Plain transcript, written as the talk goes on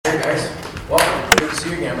Hey guys, welcome. Good to see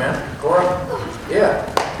you again, man. Cora?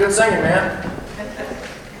 Yeah, good singing, man.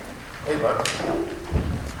 Hey, bud.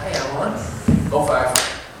 Hi, Evelyn. Go 5.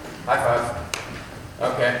 High 5.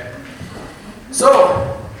 Okay.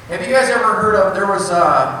 So, have you guys ever heard of, there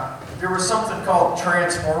was something called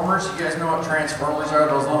Transformers. You guys know what Transformers are?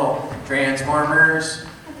 Those little Transformers,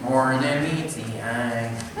 more than meets the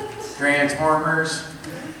eye. Transformers,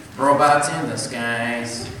 robots in the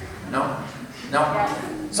skies. No? No?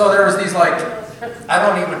 So there was these like,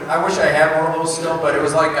 I wish I had one of those still, but it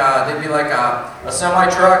was like, they'd be like a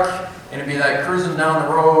semi-truck, and it'd be like cruising down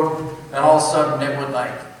the road, and all of a sudden it would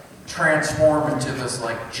like transform into this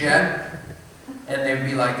like jet, and they'd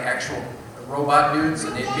be like actual robot dudes,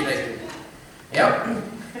 and they'd be like, yep.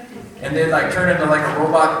 And they'd like turn into like a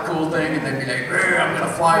robot cool thing, and they'd be like, I'm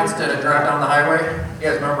gonna fly instead of drive down the highway. You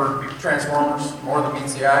guys remember Transformers, more than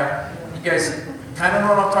meets the eye? You guys kind of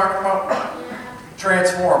know what I'm talking about?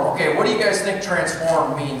 Transform. Okay, what do you guys think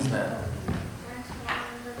transform means then?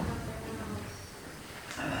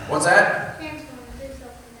 What's that?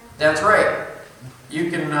 That's right.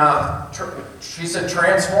 You can, she said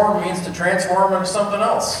transform means to transform into something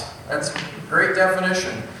else. That's a great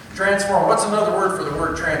definition. Transform. What's another word for the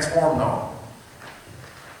word transform though?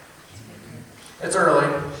 It's early.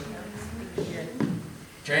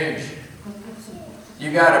 Change.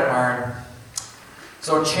 You got it, Maren.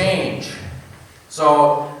 So change.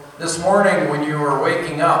 So this morning when you were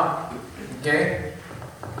waking up, okay,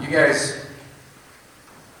 you guys,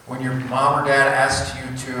 when your mom or dad asked you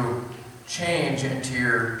to change into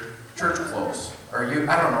your church clothes, or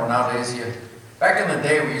I don't know, nowadays back in the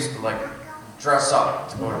day we used to like dress up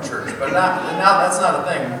to go to church, but now that's not a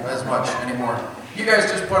thing as much anymore. You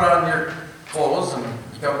guys just put on your clothes and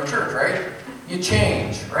you come to church, right? You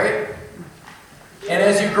change, right? And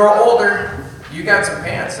as you grow older, you got some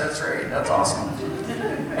pants, that's right, that's awesome.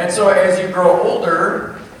 And so as you grow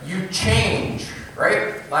older, you change,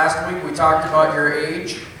 right? Last week we talked about your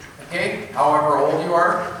age, okay? However old you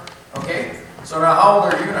are, okay? So now how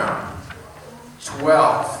old are you now?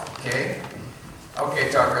 12, okay? Okay,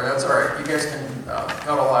 Tucker, that's all right. You guys can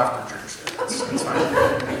cuddle after church. That's fine.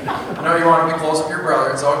 I know you want to be close with your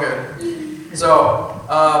brother. It's all good.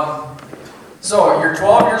 So you're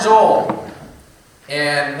 12 years old.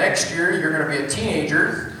 And next year, you're going to be a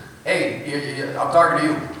teenager. Hey, I'm talking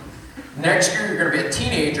to you. Next year, you're going to be a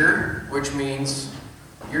teenager, which means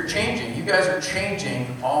you're changing. You guys are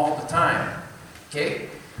changing all the time. Okay?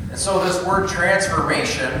 And so this word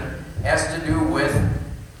transformation has to do with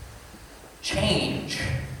change.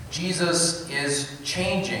 Jesus is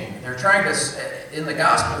changing. They're trying to, in the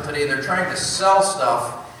gospel today, they're trying to sell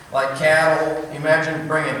stuff like cattle. Imagine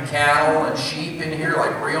bringing cattle and sheep in here,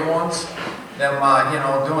 like real ones. Them,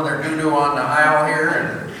 doing their doo-doo on the aisle here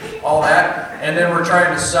and all that. And then we're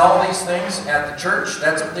trying to sell these things at the church.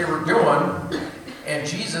 That's what they were doing. And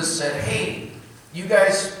Jesus said, hey, you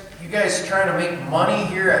guys trying to make money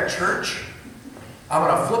here at church? I'm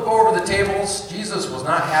going to flip over the tables. Jesus was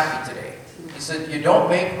not happy today. He said, you don't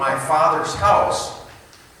make my Father's house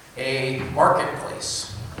a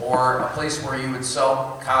marketplace or a place where you would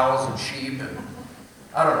sell cows and sheep and,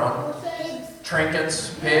 I don't know,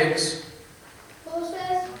 trinkets, pigs.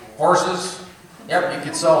 Horses. Yep, you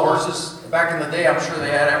could sell horses. Back in the day, I'm sure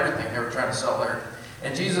they had everything they were trying to sell there.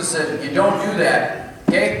 And Jesus said, you don't do that.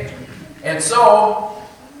 Okay? And so,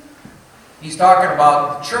 he's talking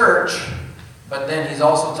about the church, but then he's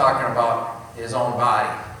also talking about his own body,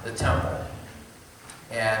 the temple.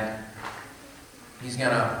 And he's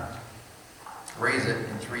going to raise it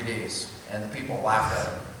in 3 days. And the people laughed at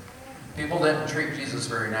him. People didn't treat Jesus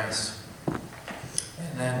very nice.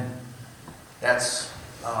 And then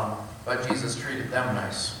but Jesus treated them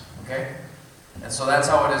nice, okay? And so that's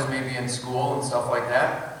how it is maybe in school and stuff like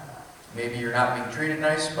that. Maybe you're not being treated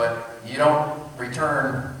nice, but you don't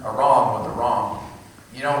return a wrong with a wrong.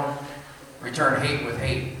 You don't return hate with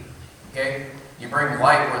hate, okay? You bring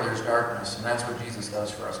light where there's darkness, and that's what Jesus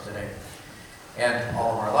does for us today and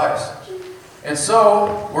all of our lives. And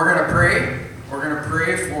so we're going to pray. We're going to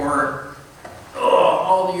pray for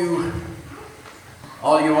all you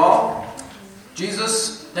all.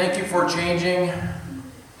 Jesus, thank you for changing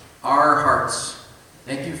our hearts.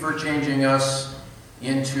 Thank you for changing us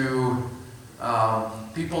into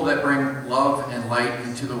people that bring love and light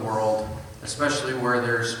into the world, especially where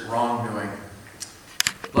there's wrongdoing.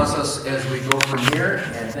 Bless us as we go from here,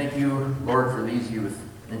 and thank you, Lord, for these youth.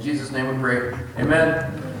 In Jesus' name we pray.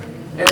 Amen.